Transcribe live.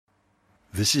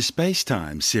This is Space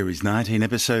Time, Series 19,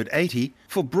 Episode 80,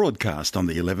 for broadcast on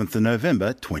the 11th of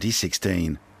November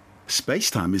 2016. Space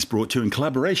Time is brought to you in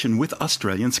collaboration with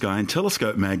Australian Sky and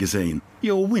Telescope magazine,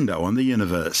 your window on the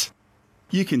universe.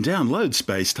 You can download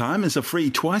Space Time as a free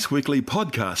twice-weekly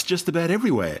podcast just about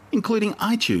everywhere, including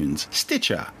iTunes,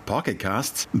 Stitcher, Pocket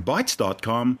Casts,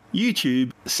 Bytes.com,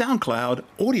 YouTube, SoundCloud,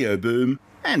 Audio Boom,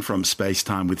 and from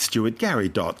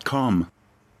spacetimewithstuartgary.com.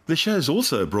 The show's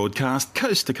also broadcast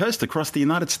coast to coast across the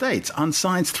United States on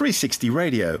Science 360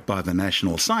 Radio by the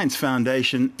National Science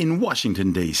Foundation in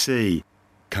Washington, D.C.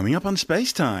 Coming up on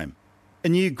Space Time, a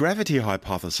new gravity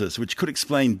hypothesis which could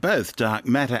explain both dark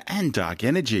matter and dark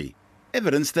energy,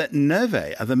 evidence that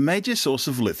novae are the major source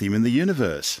of lithium in the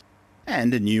universe,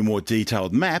 and a new, more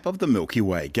detailed map of the Milky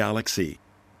Way galaxy.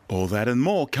 All that and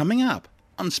more coming up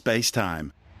on Space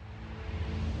Time.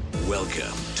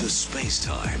 Welcome to Space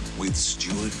Time with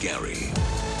Stuart Gary.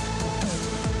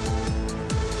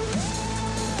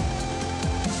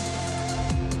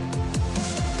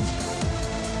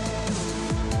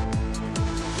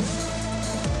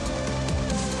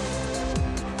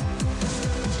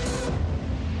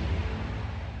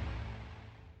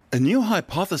 A new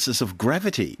hypothesis of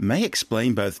gravity may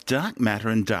explain both dark matter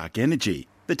and dark energy,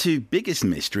 the two biggest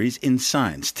mysteries in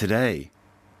science today.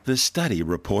 The study,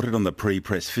 reported on the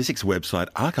pre-press physics website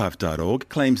archive.org,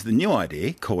 claims the new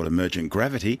idea, called emergent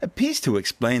gravity, appears to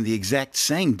explain the exact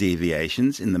same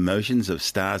deviations in the motions of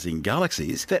stars in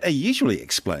galaxies that are usually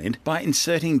explained by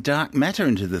inserting dark matter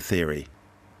into the theory.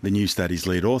 The new study's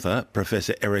lead author,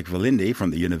 Professor Erik Velindi from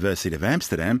the University of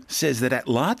Amsterdam, says that at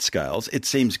large scales it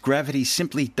seems gravity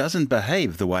simply doesn't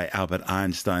behave the way Albert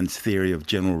Einstein's theory of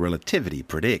general relativity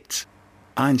predicts.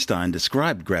 Einstein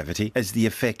described gravity as the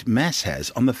effect mass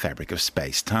has on the fabric of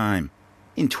space-time.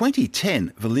 In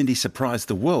 2010, Velindi surprised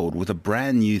the world with a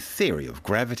brand new theory of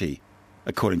gravity.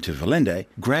 According to Velindi,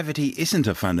 gravity isn't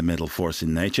a fundamental force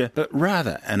in nature, but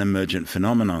rather an emergent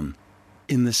phenomenon.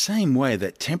 In the same way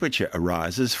that temperature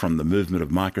arises from the movement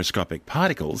of microscopic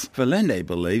particles, Velindi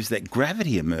believes that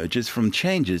gravity emerges from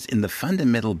changes in the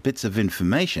fundamental bits of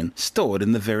information stored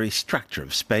in the very structure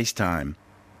of space-time.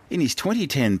 In his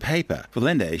 2010 paper,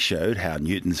 Velindi showed how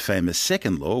Newton's famous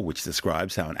second law, which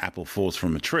describes how an apple falls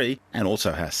from a tree, and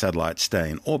also how satellites stay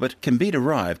in orbit, can be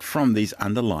derived from these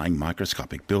underlying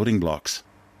microscopic building blocks.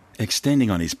 Extending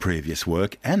on his previous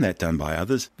work, and that done by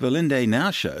others, Velindi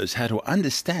now shows how to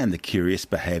understand the curious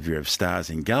behaviour of stars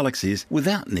in galaxies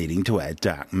without needing to add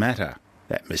dark matter,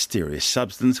 that mysterious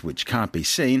substance which can't be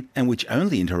seen and which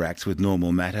only interacts with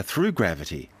normal matter through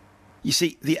gravity. You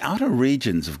see, the outer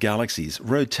regions of galaxies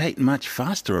rotate much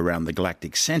faster around the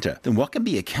galactic centre than what can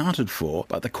be accounted for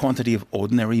by the quantity of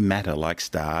ordinary matter like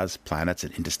stars, planets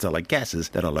and interstellar gases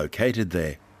that are located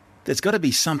there. There's got to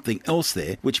be something else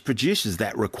there which produces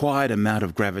that required amount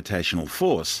of gravitational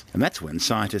force, and that's when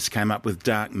scientists came up with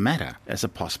dark matter as a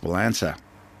possible answer.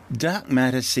 Dark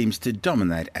matter seems to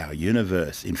dominate our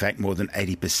universe. In fact, more than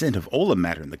 80% of all the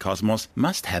matter in the cosmos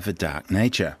must have a dark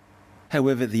nature.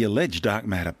 However, the alleged dark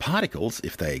matter particles,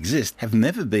 if they exist, have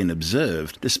never been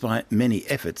observed despite many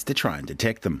efforts to try and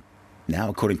detect them. Now,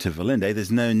 according to Velindi, there's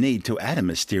no need to add a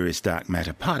mysterious dark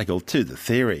matter particle to the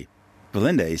theory.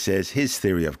 Velindi says his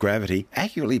theory of gravity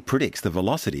accurately predicts the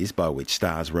velocities by which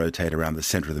stars rotate around the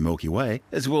centre of the Milky Way,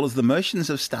 as well as the motions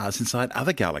of stars inside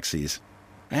other galaxies.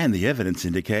 And the evidence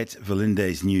indicates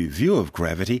Velindi's new view of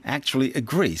gravity actually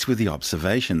agrees with the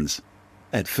observations.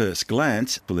 At first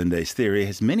glance, Velindi's theory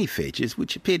has many features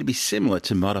which appear to be similar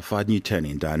to modified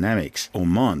Newtonian dynamics, or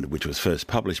MOND, which was first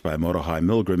published by Mordechai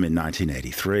Milgram in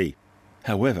 1983.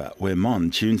 However, where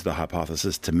MOND tunes the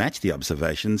hypothesis to match the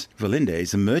observations,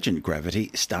 Velindi's emergent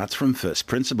gravity starts from first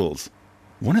principles.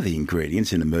 One of the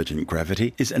ingredients in emergent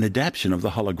gravity is an adaptation of the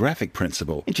holographic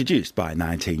principle, introduced by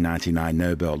 1999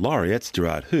 Nobel laureates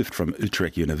Gerard Hooft from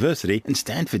Utrecht University and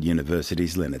Stanford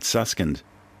University's Leonard Susskind.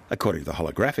 According to the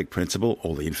holographic principle,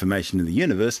 all the information in the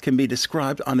universe can be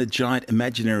described on a giant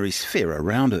imaginary sphere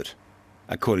around it.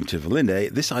 According to Velindi,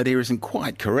 this idea isn't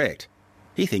quite correct.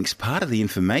 He thinks part of the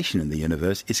information in the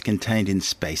universe is contained in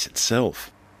space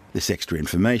itself. This extra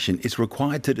information is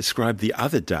required to describe the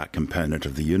other dark component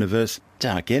of the universe,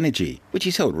 dark energy, which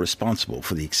is held responsible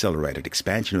for the accelerated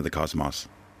expansion of the cosmos.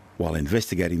 While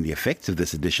investigating the effects of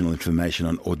this additional information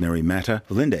on ordinary matter,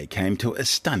 Velindi came to a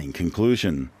stunning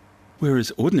conclusion.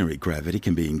 Whereas ordinary gravity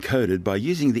can be encoded by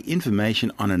using the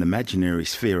information on an imaginary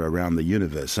sphere around the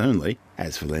universe only,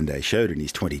 as Velindi showed in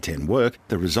his 2010 work,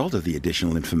 the result of the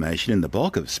additional information in the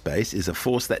bulk of space is a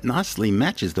force that nicely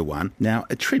matches the one now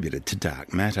attributed to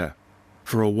dark matter.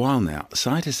 For a while now,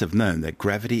 scientists have known that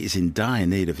gravity is in dire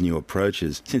need of new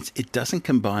approaches since it doesn't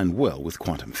combine well with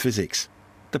quantum physics.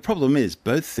 The problem is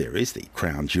both theories, the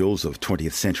crown jewels of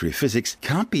 20th century physics,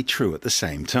 can't be true at the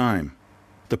same time.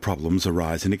 The problems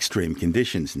arise in extreme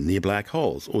conditions, near black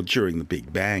holes, or during the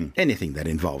Big Bang, anything that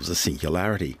involves a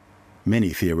singularity. Many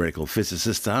theoretical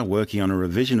physicists are working on a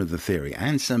revision of the theory,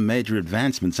 and some major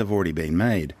advancements have already been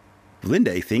made.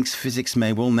 Linde thinks physics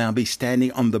may well now be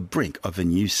standing on the brink of a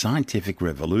new scientific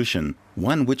revolution,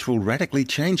 one which will radically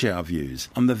change our views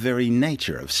on the very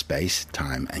nature of space,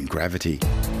 time, and gravity.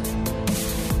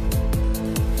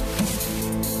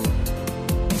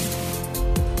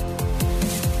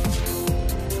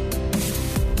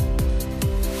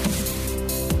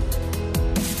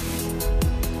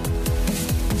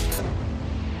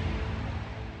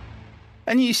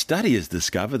 A new study has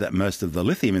discovered that most of the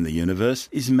lithium in the universe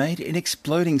is made in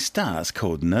exploding stars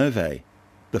called novae.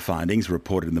 The findings,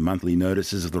 reported in the monthly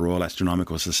notices of the Royal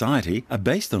Astronomical Society, are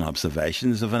based on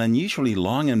observations of an unusually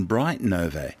long and bright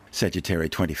nova, Sagittarius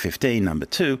 2015 number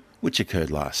 2, which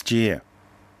occurred last year.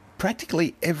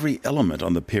 Practically every element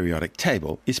on the periodic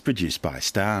table is produced by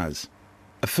stars.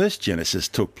 A first genesis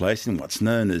took place in what's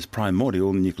known as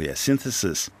primordial nuclear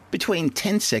synthesis, between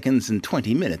 10 seconds and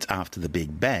 20 minutes after the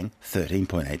Big Bang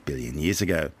 13.8 billion years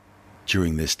ago.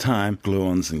 During this time,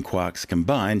 gluons and quarks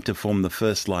combined to form the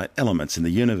first light elements in the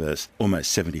universe,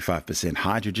 almost 75%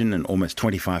 hydrogen and almost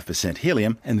 25%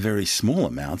 helium, and very small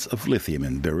amounts of lithium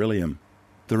and beryllium.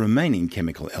 The remaining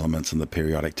chemical elements on the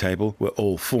periodic table were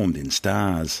all formed in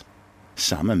stars.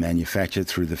 Some are manufactured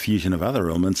through the fusion of other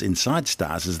elements inside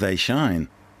stars as they shine.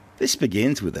 This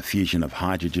begins with the fusion of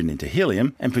hydrogen into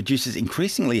helium and produces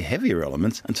increasingly heavier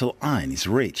elements until iron is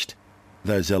reached.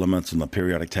 Those elements on the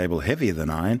periodic table heavier than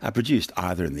iron are produced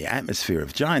either in the atmosphere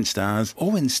of giant stars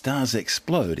or when stars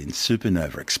explode in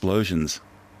supernova explosions.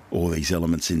 All these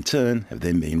elements in turn have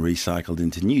then been recycled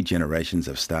into new generations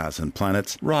of stars and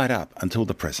planets right up until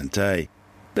the present day.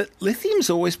 But lithium's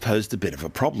always posed a bit of a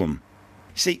problem.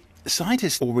 See,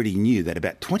 scientists already knew that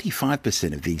about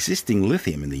 25% of the existing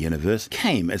lithium in the universe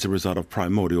came as a result of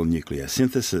primordial nuclear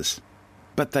synthesis.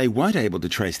 But they weren't able to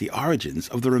trace the origins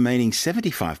of the remaining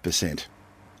 75%.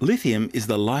 Lithium is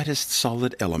the lightest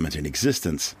solid element in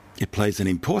existence. It plays an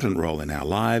important role in our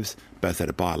lives, both at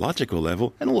a biological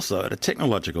level and also at a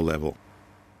technological level.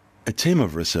 A team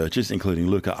of researchers, including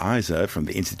Luca Izzo from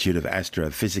the Institute of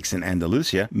Astrophysics in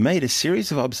Andalusia, made a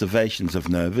series of observations of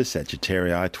nova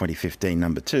Sagittarius 2015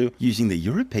 number 2 using the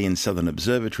European Southern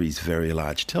Observatory's Very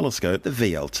Large Telescope, the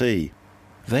VLT.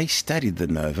 They studied the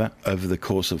nova over the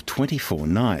course of 24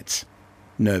 nights.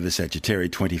 Nova Sagittarius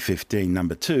 2015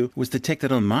 number 2 was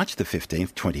detected on March the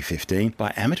 15th, 2015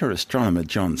 by amateur astronomer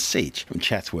John Seach from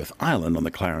Chatsworth Island on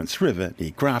the Clarence River near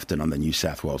Grafton on the New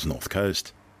South Wales north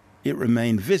coast. It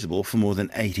remained visible for more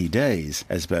than 80 days,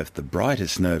 as both the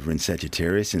brightest nova in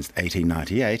Sagittarius since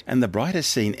 1898 and the brightest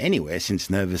seen anywhere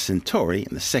since Nova Centauri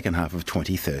in the second half of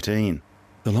 2013.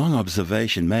 The long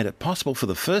observation made it possible for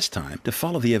the first time to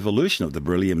follow the evolution of the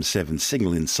beryllium-7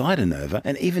 signal inside a nova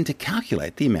and even to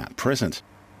calculate the amount present.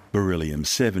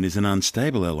 Beryllium-7 is an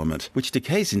unstable element which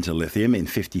decays into lithium in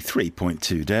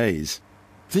 53.2 days.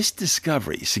 This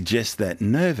discovery suggests that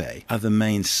novae are the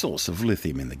main source of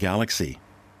lithium in the galaxy.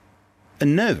 A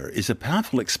nova is a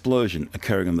powerful explosion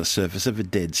occurring on the surface of a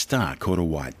dead star called a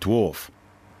white dwarf.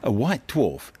 A white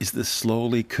dwarf is the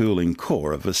slowly cooling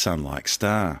core of a sun-like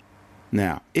star.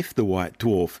 Now, if the white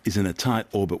dwarf is in a tight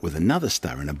orbit with another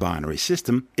star in a binary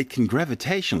system, it can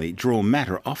gravitationally draw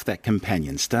matter off that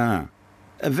companion star.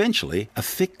 Eventually, a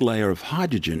thick layer of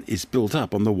hydrogen is built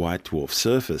up on the white dwarf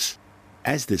surface.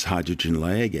 As this hydrogen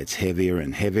layer gets heavier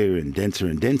and heavier and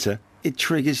denser, it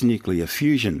triggers nuclear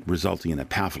fusion, resulting in a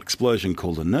powerful explosion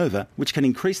called a nova, which can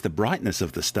increase the brightness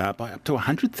of the star by up to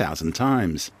 100,000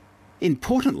 times.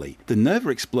 Importantly, the nova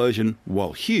explosion,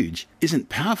 while huge, isn't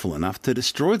powerful enough to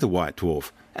destroy the white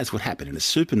dwarf, as would happen in a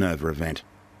supernova event.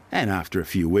 And after a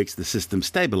few weeks, the system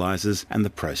stabilizes and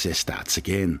the process starts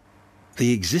again.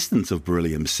 The existence of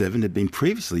beryllium-7 had been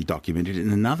previously documented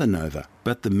in another nova,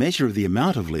 but the measure of the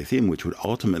amount of lithium which would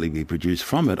ultimately be produced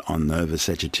from it on Nova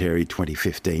Sagittarius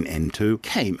 2015 N2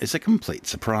 came as a complete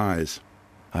surprise.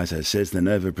 Izzo says the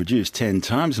nova produced 10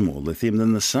 times more lithium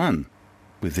than the Sun.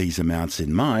 With these amounts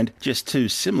in mind, just 2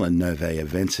 similar novae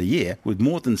events a year would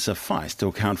more than suffice to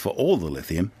account for all the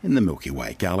lithium in the Milky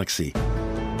Way galaxy.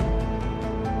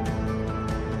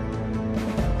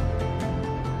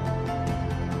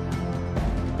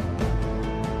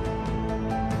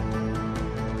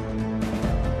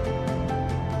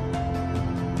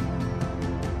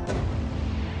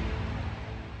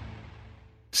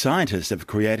 Scientists have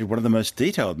created one of the most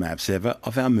detailed maps ever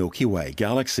of our Milky Way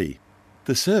galaxy.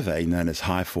 The survey, known as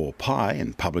Hi4Pi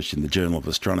and published in the Journal of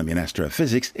Astronomy and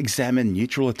Astrophysics, examined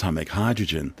neutral atomic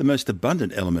hydrogen, the most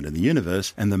abundant element in the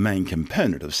universe and the main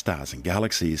component of stars and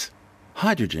galaxies.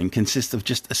 Hydrogen consists of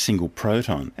just a single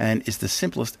proton and is the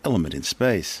simplest element in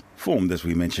space, formed, as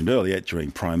we mentioned earlier,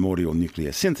 during primordial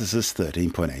nuclear synthesis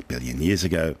 13.8 billion years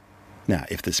ago. Now,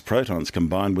 if this proton is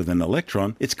combined with an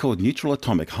electron, it's called neutral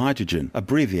atomic hydrogen,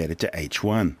 abbreviated to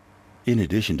H1. In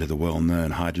addition to the well-known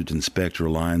hydrogen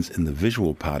spectral lines in the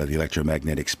visual part of the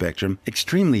electromagnetic spectrum,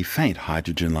 extremely faint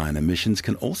hydrogen line emissions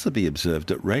can also be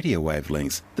observed at radio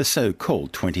wavelengths, the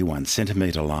so-called 21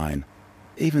 centimetre line.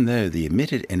 Even though the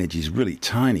emitted energy is really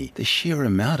tiny, the sheer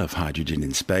amount of hydrogen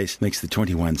in space makes the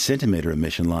 21 centimetre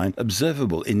emission line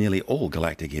observable in nearly all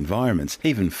galactic environments,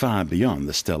 even far beyond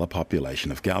the stellar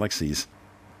population of galaxies.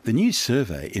 The new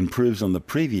survey improves on the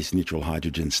previous neutral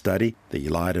hydrogen study, the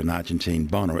Leiden Argentine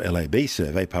Bonn or LAB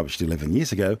survey published 11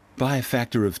 years ago, by a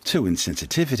factor of 2 in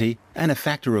sensitivity and a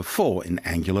factor of 4 in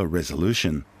angular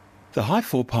resolution. The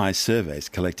Hi4Pi surveys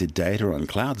collected data on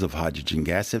clouds of hydrogen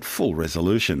gas at full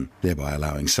resolution, thereby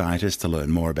allowing scientists to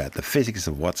learn more about the physics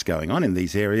of what's going on in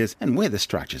these areas and where the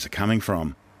structures are coming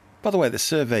from. By the way, the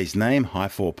survey's name,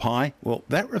 Hi4Pi, well,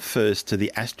 that refers to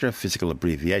the astrophysical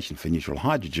abbreviation for neutral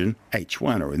hydrogen,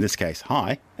 H1, or in this case,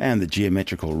 Hi, and the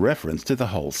geometrical reference to the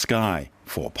whole sky,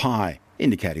 4Pi,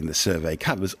 indicating the survey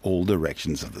covers all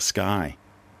directions of the sky.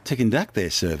 To conduct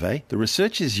their survey, the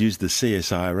researchers used the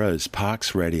CSIRO's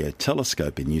Parkes Radio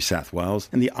Telescope in New South Wales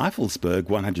and the Eifelsberg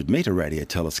 100-metre radio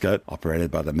telescope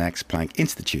operated by the Max Planck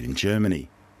Institute in Germany.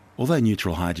 Although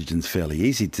neutral hydrogen is fairly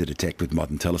easy to detect with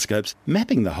modern telescopes,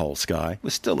 mapping the whole sky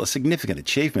was still a significant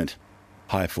achievement.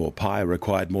 Hi4Pi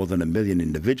required more than 1 million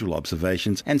individual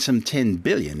observations and some 10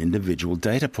 billion individual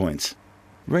data points.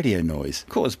 Radio noise,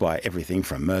 caused by everything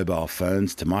from mobile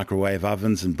phones to microwave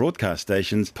ovens and broadcast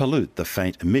stations, pollute the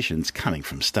faint emissions coming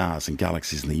from stars and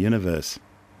galaxies in the universe.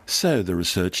 So the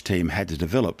research team had to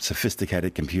develop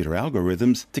sophisticated computer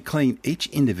algorithms to clean each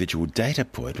individual data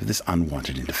point of this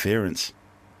unwanted interference.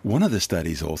 One of the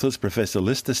study's authors, Professor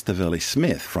Lister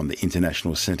Stavelli-Smith from the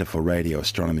International Centre for Radio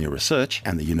Astronomy Research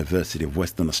and the University of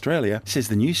Western Australia, says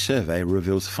the new survey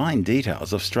reveals fine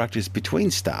details of structures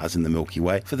between stars in the Milky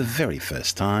Way for the very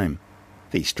first time.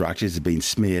 These structures have been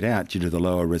smeared out due to the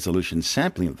lower resolution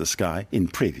sampling of the sky in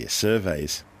previous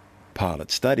surveys. Pilot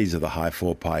studies of the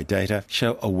Hi4Pi data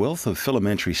show a wealth of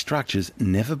filamentary structures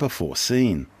never before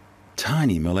seen.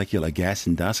 Tiny molecular gas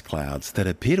and dust clouds that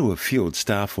appear to have fueled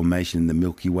star formation in the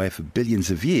Milky Way for billions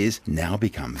of years now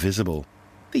become visible.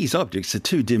 These objects are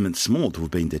too dim and small to have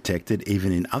been detected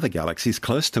even in other galaxies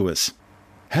close to us.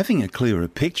 Having a clearer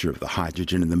picture of the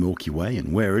hydrogen in the Milky Way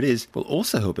and where it is will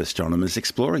also help astronomers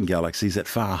exploring galaxies at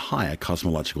far higher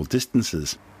cosmological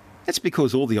distances. That's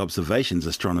because all the observations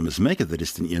astronomers make of the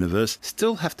distant universe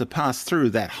still have to pass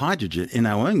through that hydrogen in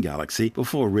our own galaxy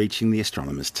before reaching the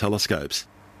astronomers' telescopes.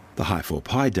 The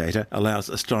Hi4Pi data allows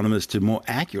astronomers to more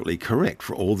accurately correct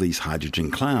for all these hydrogen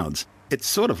clouds. It's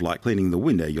sort of like cleaning the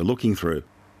window you're looking through.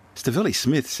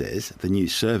 Stavelli-Smith says the new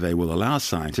survey will allow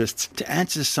scientists to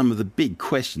answer some of the big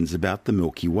questions about the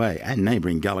Milky Way and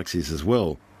neighbouring galaxies as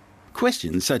well.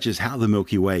 Questions such as how the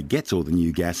Milky Way gets all the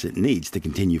new gas it needs to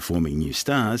continue forming new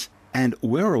stars, and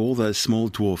where are all those small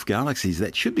dwarf galaxies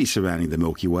that should be surrounding the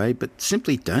Milky Way but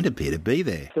simply don't appear to be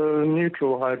there? So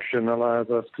neutral hydrogen allows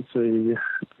us to see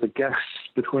the gas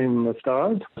between the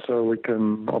stars, so we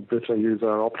can obviously use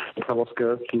our optical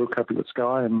telescope to look up at the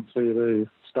sky and see the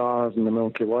stars in the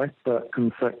Milky Way, but in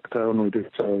fact when we do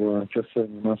so just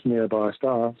seeing those nearby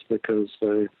stars, because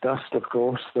the dust, of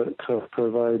course, that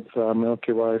pervades our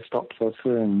Milky Way stops us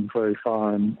seeing very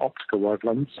fine optical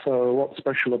wavelengths. So what's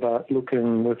special about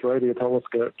looking with radio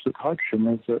telescopes at hydrogen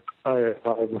is that it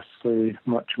allows us to see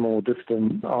much more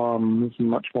distant arms and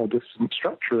much more distant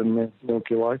structure in the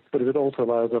Milky Way, but it also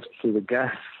allows us to see the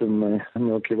gas in the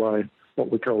Milky Way, what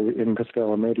we call the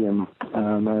interstellar medium.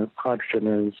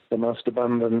 Hydrogen is the most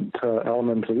abundant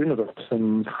element of the universe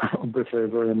and obviously a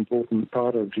very important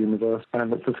part of the universe.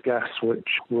 And it's this gas which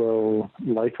will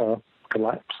later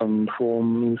collapse and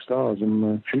form new stars in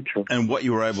the future. And what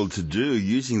you were able to do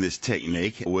using this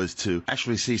technique was to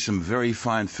actually see some very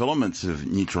fine filaments of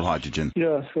neutral hydrogen.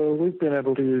 Yeah, so we've been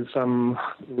able to use some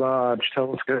large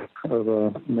telescopes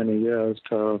over many years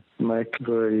to make a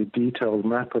very detailed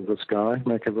map of the sky,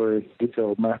 make a very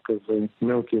detailed map of the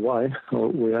Milky Way.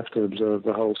 We have to observe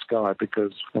the whole sky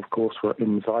because, of course, we're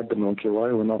inside the Milky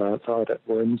Way. We're not outside it.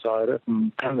 We're inside it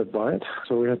and bounded by it.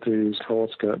 So we had to use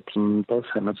telescopes in both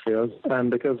hemispheres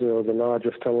And because they were the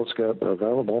largest telescope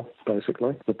available,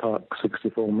 basically, the Park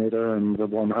 64-metre and the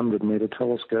 100-metre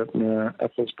telescope near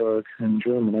Effelsberg in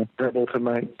Germany, they're able to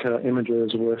make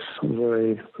images with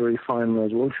very, very fine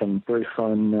resolution, very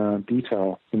fine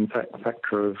detail. In fact,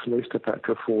 at least a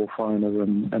factor of 4 finer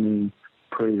than any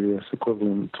previous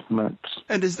equivalent maps.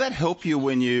 And does that help you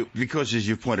when because as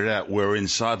you've pointed out, we're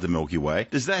inside the Milky Way,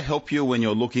 does that help you when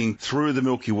you're looking through the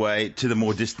Milky Way to the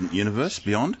more distant universe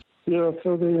beyond? Yeah,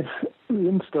 so the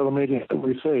interstellar medium that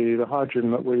we see, the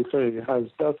hydrogen that we see,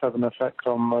 does have an effect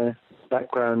on the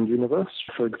background universe.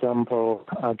 For example,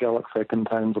 our galaxy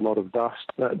contains a lot of dust.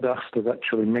 That dust is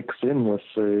actually mixed in with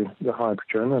the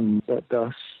hydrogen, and that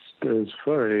dust is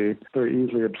very, very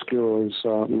easily obscures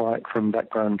light from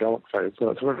background galaxies. So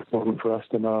it's very important for us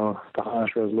to know the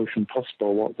highest resolution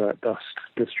possible what that dust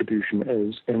distribution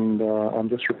is. And I'm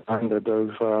just reminded of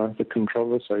the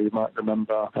controversy. You might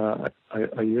remember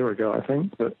a year ago, I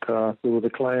think, that there was a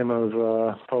claim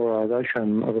of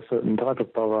polarization, of a certain type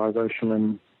of polarization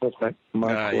in cosmic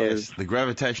microwave. Yes, the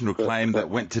gravitational claim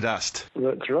that went to dust.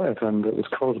 That's right, and it was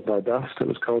caused by dust. It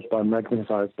was caused by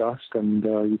magnetized dust, and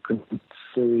you can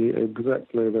see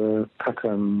exactly the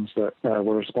patterns that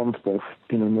were responsible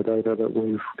in the data that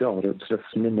we've got. It just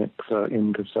mimics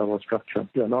interstellar structure.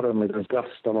 Yeah, not only does dust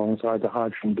alongside the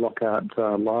hydrogen block out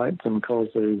light and cause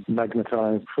these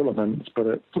magnetized filaments, but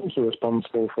it's also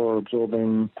responsible for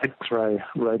absorbing X-ray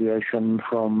radiation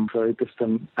from very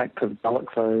distant active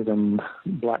galaxies and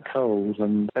black holes.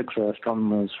 And X-ray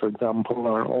astronomers, for example,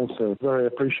 are also very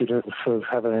appreciative of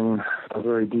having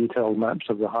very detailed maps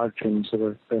of the hydrogen so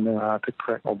that they know how to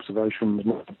correct observations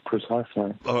more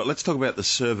precisely. All right, let's talk about the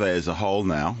survey as a whole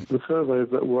now. The surveys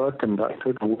that were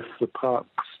conducted with the Parkes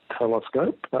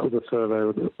telescope, that was a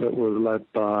survey that was led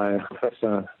by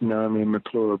Professor Naomi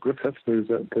McClure-Griffith,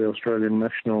 who's at the Australian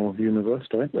National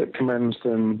University. It commenced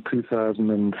in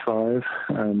 2005,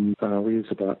 and we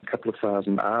used about a couple of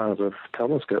thousand hours of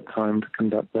telescope time to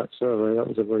conduct that survey. That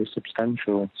was a very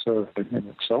substantial survey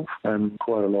in itself, and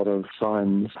quite a lot of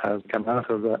science has come out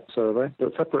of that survey.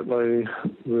 But separately,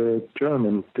 the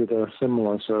Germans did a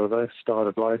similar survey,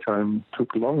 started later and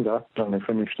took longer, only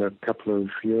finished a couple of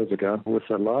years ago, with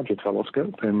a larger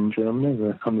telescope in Germany,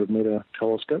 the 100-metre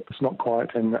telescope. It's not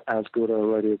quite in as good a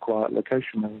radio quiet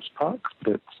location as Parkes,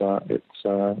 but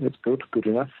it's good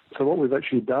enough. So what we've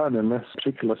actually done in this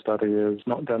particular study is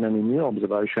not done any new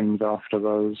observations after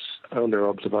those earlier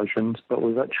observations, but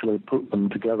we've actually put them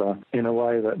together in a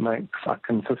way that makes a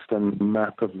consistent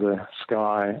map of the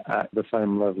sky at the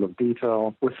same level of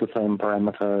detail, with the same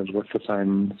parameters, with the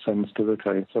same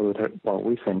sensitivity, so that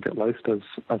we think at least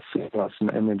as seamless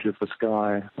an image of the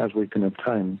sky as we can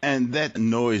obtain. And that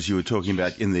noise you were talking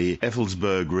about in the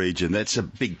Effelsberg region, that's a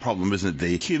big problem, isn't it?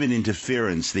 The human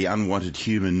interference, the unwanted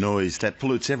human noise that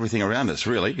pollutes everything around us,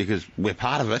 really, because we're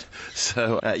part of it.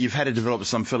 So you've had to develop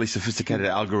some fairly sophisticated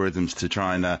algorithms to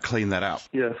try and clean that up.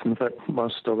 Yes, in fact,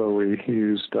 although we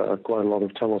used quite a lot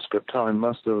of telescope time,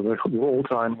 most of the raw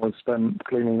time was spent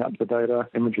cleaning up the data,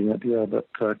 imaging it,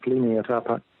 but cleaning it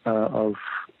up of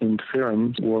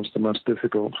interference was the most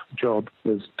difficult job.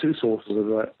 There's two sources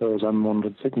of those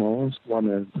unwanted signals. One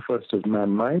is, the first is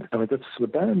man-made, and the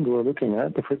band we're looking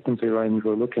at, the frequency range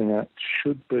we're looking at,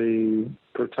 should be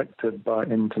protected by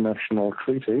international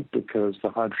treaty, because the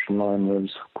hydrogen line was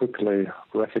quickly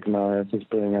recognized as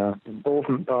being an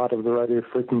important part of the radio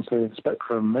frequency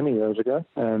spectrum many years ago,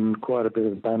 and quite a bit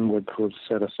of bandwidth was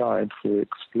set aside for the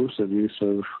exclusive use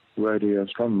of radio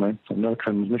astronomy. So no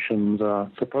transmissions are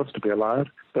supposed to be allowed.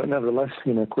 But nevertheless,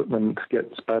 equipment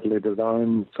gets badly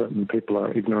designed. Certain people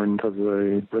are ignorant of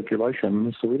the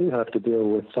regulations. So we do have to deal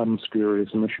with some spurious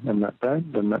emission in that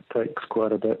band, and that took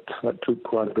quite a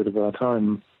bit of our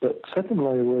time. But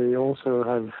secondly, we also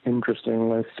have,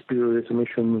 interestingly, spurious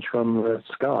emissions from the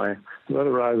sky. That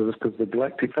arises because the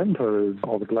galactic center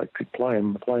or the galactic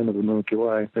plane, the plane of the Milky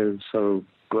Way, is so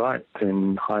bright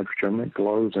in hydrogen. It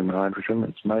glows in hydrogen.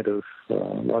 It's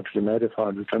largely made of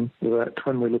hydrogen. That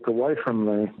when we look away from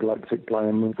the galactic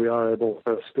plane, we are able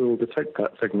to still detect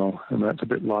that signal. And that's a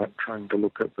bit like trying to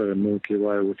look at the Milky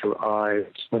Way with your eyes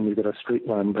when you get a street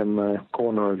lamp in the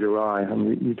corner of your eye,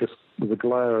 and the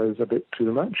glare is a bit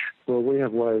too much. Well, we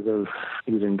have ways of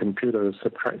using computers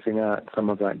subtracting out some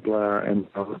of that glare in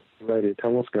our radio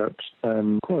telescopes,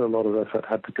 and quite a lot of effort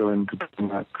had to go into doing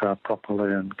that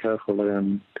properly and carefully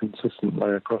and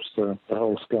consistently across the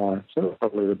whole sky. So that's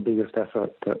probably the biggest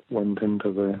effort that went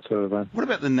into the survey. What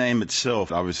about the name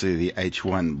itself? Obviously, the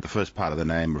H1, the first part of the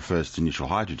name refers to neutral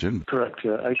hydrogen. Correct,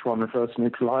 yeah. H1 refers to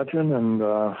neutral hydrogen, and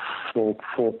 4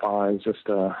 pi is just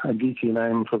a geeky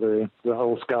name for the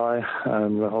whole sky.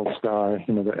 And the whole sky,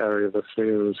 the area of the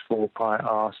sphere is 4 pi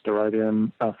r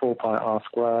steradian, 4 pi r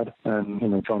squared. And,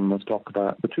 John was talking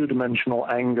about the two-dimensional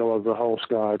angle of the whole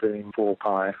sky being 4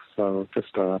 pi. So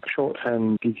just a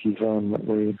shorthand geeky term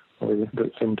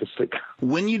that seemed to stick.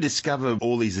 When you discover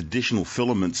all these additional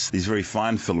filaments, these very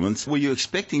fine filaments, were you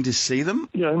expecting to see them?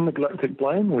 Yeah, in the galactic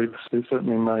plane, we've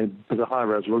certainly made the high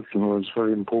resolution was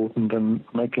very important in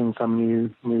making some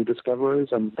new discoveries,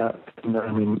 and that,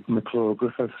 McClure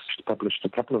Griffiths published a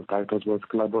couple of papers with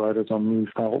collaborators on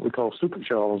what we call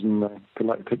supershells in the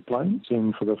galactic plane,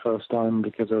 seen for the first time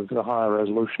because of the higher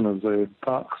resolution of the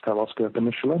Parkes telescope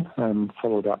initially, and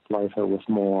followed up later with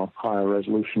more higher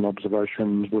resolution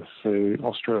observations with the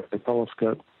Australia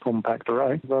Telescope compact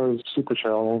array. Those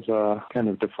supershells are kind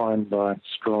of defined by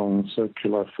strong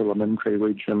circular filamentary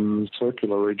regions,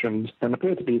 and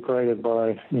appear to be created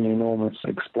by enormous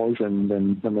explosions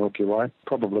in the Milky Way,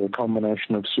 probably a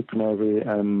combination of supernovae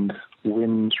and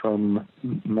winds from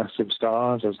massive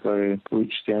stars as they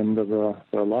reach the end of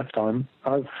their lifetime.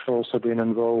 I've also been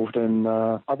involved in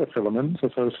other filaments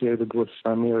associated with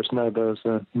our nearest neighbours,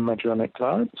 the Magellanic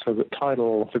Cloud. So the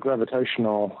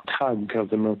gravitational tug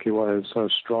of the Milky Way is so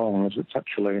strong as it's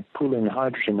actually pulling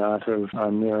hydrogen out of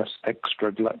our nearest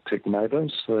extragalactic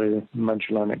neighbours, the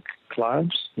Magellanic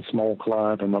Clouds, the small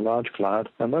cloud and the large cloud.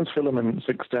 And those filaments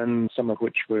extend, some of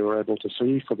which we were able to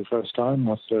see for the first time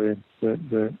with the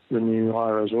new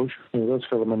high resolution. Those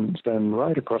filaments extend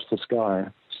right across the sky.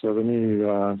 So the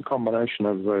new combination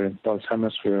of both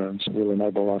hemispheres will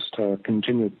enable us to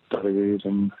continue to study these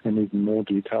in even more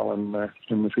detail in the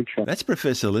future. That's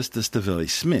Professor Lister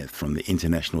Stavelli-Smith from the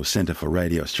International Centre for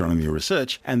Radio Astronomy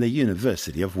Research and the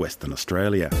University of Western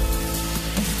Australia.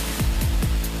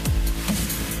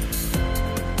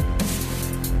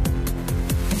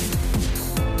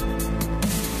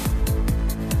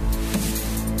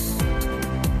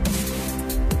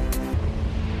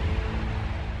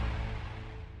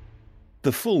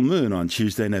 The full moon on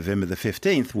Tuesday, November the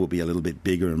 15th will be a little bit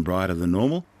bigger and brighter than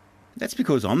normal. That's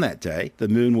because on that day, the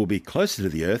moon will be closer to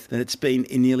the Earth than it's been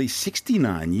in nearly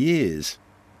 69 years.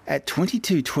 At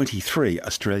 22:23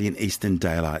 Australian Eastern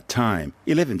Daylight Time,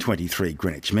 11:23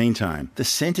 Greenwich Mean Time, the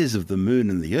centres of the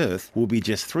moon and the Earth will be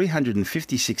just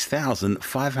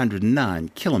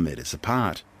 356,509 kilometres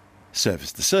apart.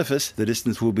 Surface to surface, the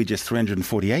distance will be just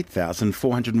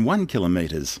 348,401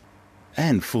 kilometres.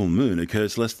 And full moon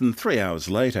occurs less than 3 hours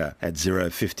later at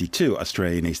 0:52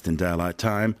 Australian Eastern Daylight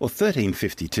Time or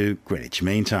 13:52 Greenwich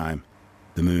Mean Time.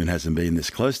 The moon hasn't been this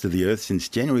close to the Earth since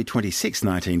January 26,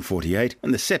 1948,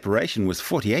 and the separation was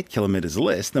 48 kilometres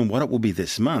less than what it will be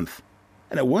this month.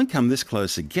 And it won't come this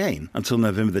close again until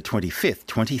November the 25th,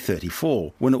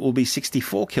 2034, when it will be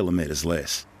 64 kilometres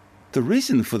less. The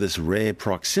reason for this rare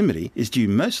proximity is due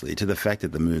mostly to the fact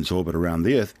that the moon's orbit around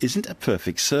the Earth isn't a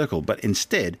perfect circle, but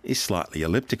instead is slightly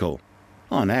elliptical.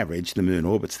 On average, the moon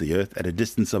orbits the Earth at a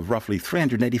distance of roughly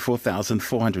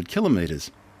 384,400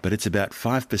 kilometres, but it's about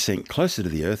 5% closer to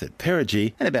the Earth at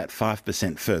perigee and about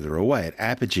 5% further away at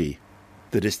apogee.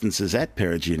 The distances at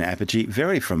perigee and apogee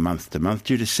vary from month to month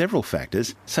due to several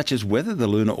factors, such as whether the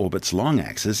lunar orbit's long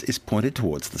axis is pointed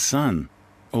towards the Sun.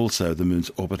 Also, the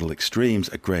moon's orbital extremes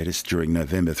are greatest during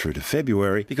November through to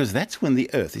February because that's when the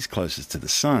Earth is closest to the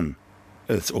Sun.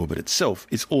 Earth's orbit itself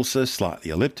is also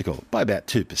slightly elliptical, by about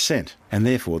 2%, and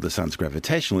therefore the Sun's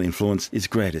gravitational influence is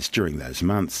greatest during those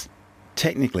months.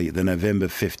 Technically, the November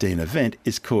 15 event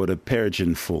is called a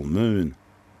perigee full moon.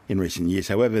 In recent years,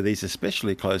 however, these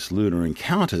especially close lunar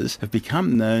encounters have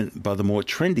become known by the more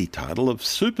trendy title of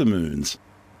supermoons.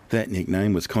 That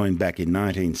nickname was coined back in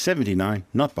 1979,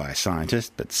 not by a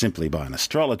scientist, but simply by an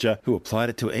astrologer who applied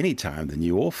it to any time the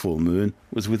new or full moon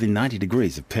was within 90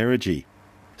 degrees of perigee.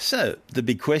 So, the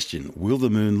big question, will the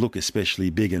moon look especially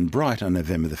big and bright on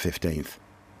November the 15th?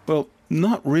 Well,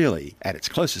 not really. At its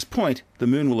closest point, the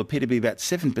moon will appear to be about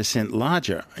 7%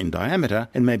 larger in diameter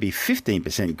and maybe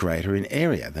 15% greater in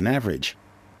area than average.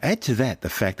 Add to that the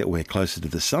fact that we're closer to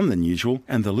the Sun than usual,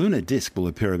 and the lunar disk will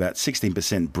appear about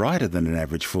 16% brighter than an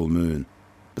average full moon.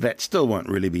 But that still won't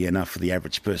really be enough for the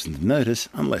average person to notice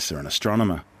unless they're an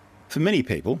astronomer. For many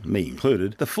people, me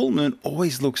included, the full moon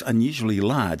always looks unusually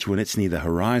large when it's near the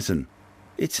horizon.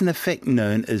 It's an effect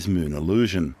known as moon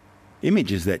illusion.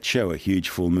 Images that show a huge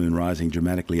full moon rising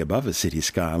dramatically above a city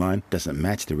skyline doesn't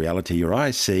match the reality your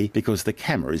eyes see because the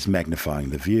camera is magnifying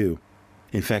the view.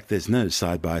 In fact, there's no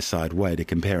side-by-side way to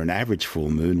compare an average full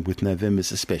moon with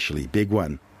November's especially big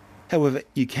one. However,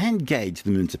 you can gauge the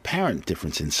moon's apparent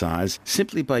difference in size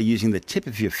simply by using the tip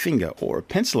of your finger or a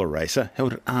pencil eraser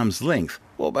held at arm's length,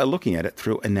 or by looking at it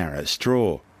through a narrow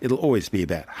straw. It'll always be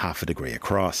about half a degree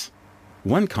across.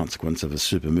 One consequence of a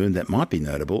supermoon that might be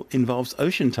notable involves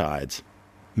ocean tides.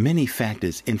 Many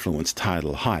factors influence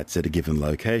tidal heights at a given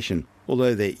location,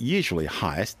 although they're usually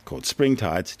highest, called spring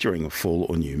tides, during a full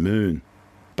or new moon.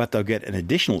 But they'll get an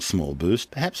additional small boost,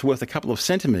 perhaps worth a couple of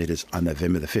centimetres on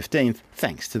November the 15th,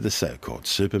 thanks to the so-called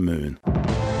supermoon.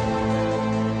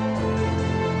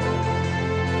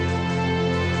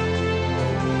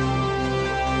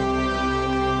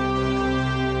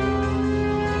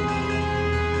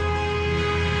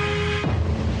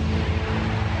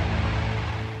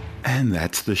 And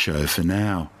that's the show for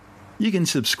now. You can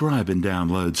subscribe and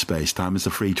download Spacetime as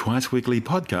a free twice-weekly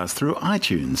podcast through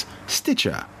iTunes,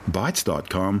 Stitcher,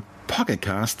 Bytes.com, Pocket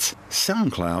Casts,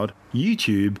 SoundCloud,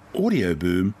 YouTube, Audio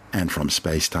Boom, and from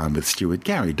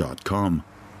spacetimewithstuartgary.com.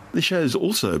 The show's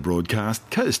also broadcast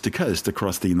coast to coast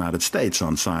across the United States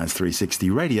on Science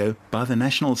 360 Radio by the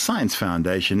National Science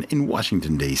Foundation in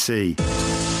Washington, D.C.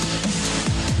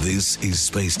 This is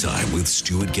Spacetime with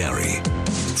Stuart Gary.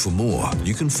 For more,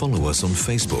 you can follow us on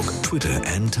Facebook, Twitter,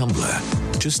 and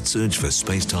Tumblr. Just search for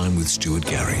Spacetime with Stuart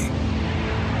Gary.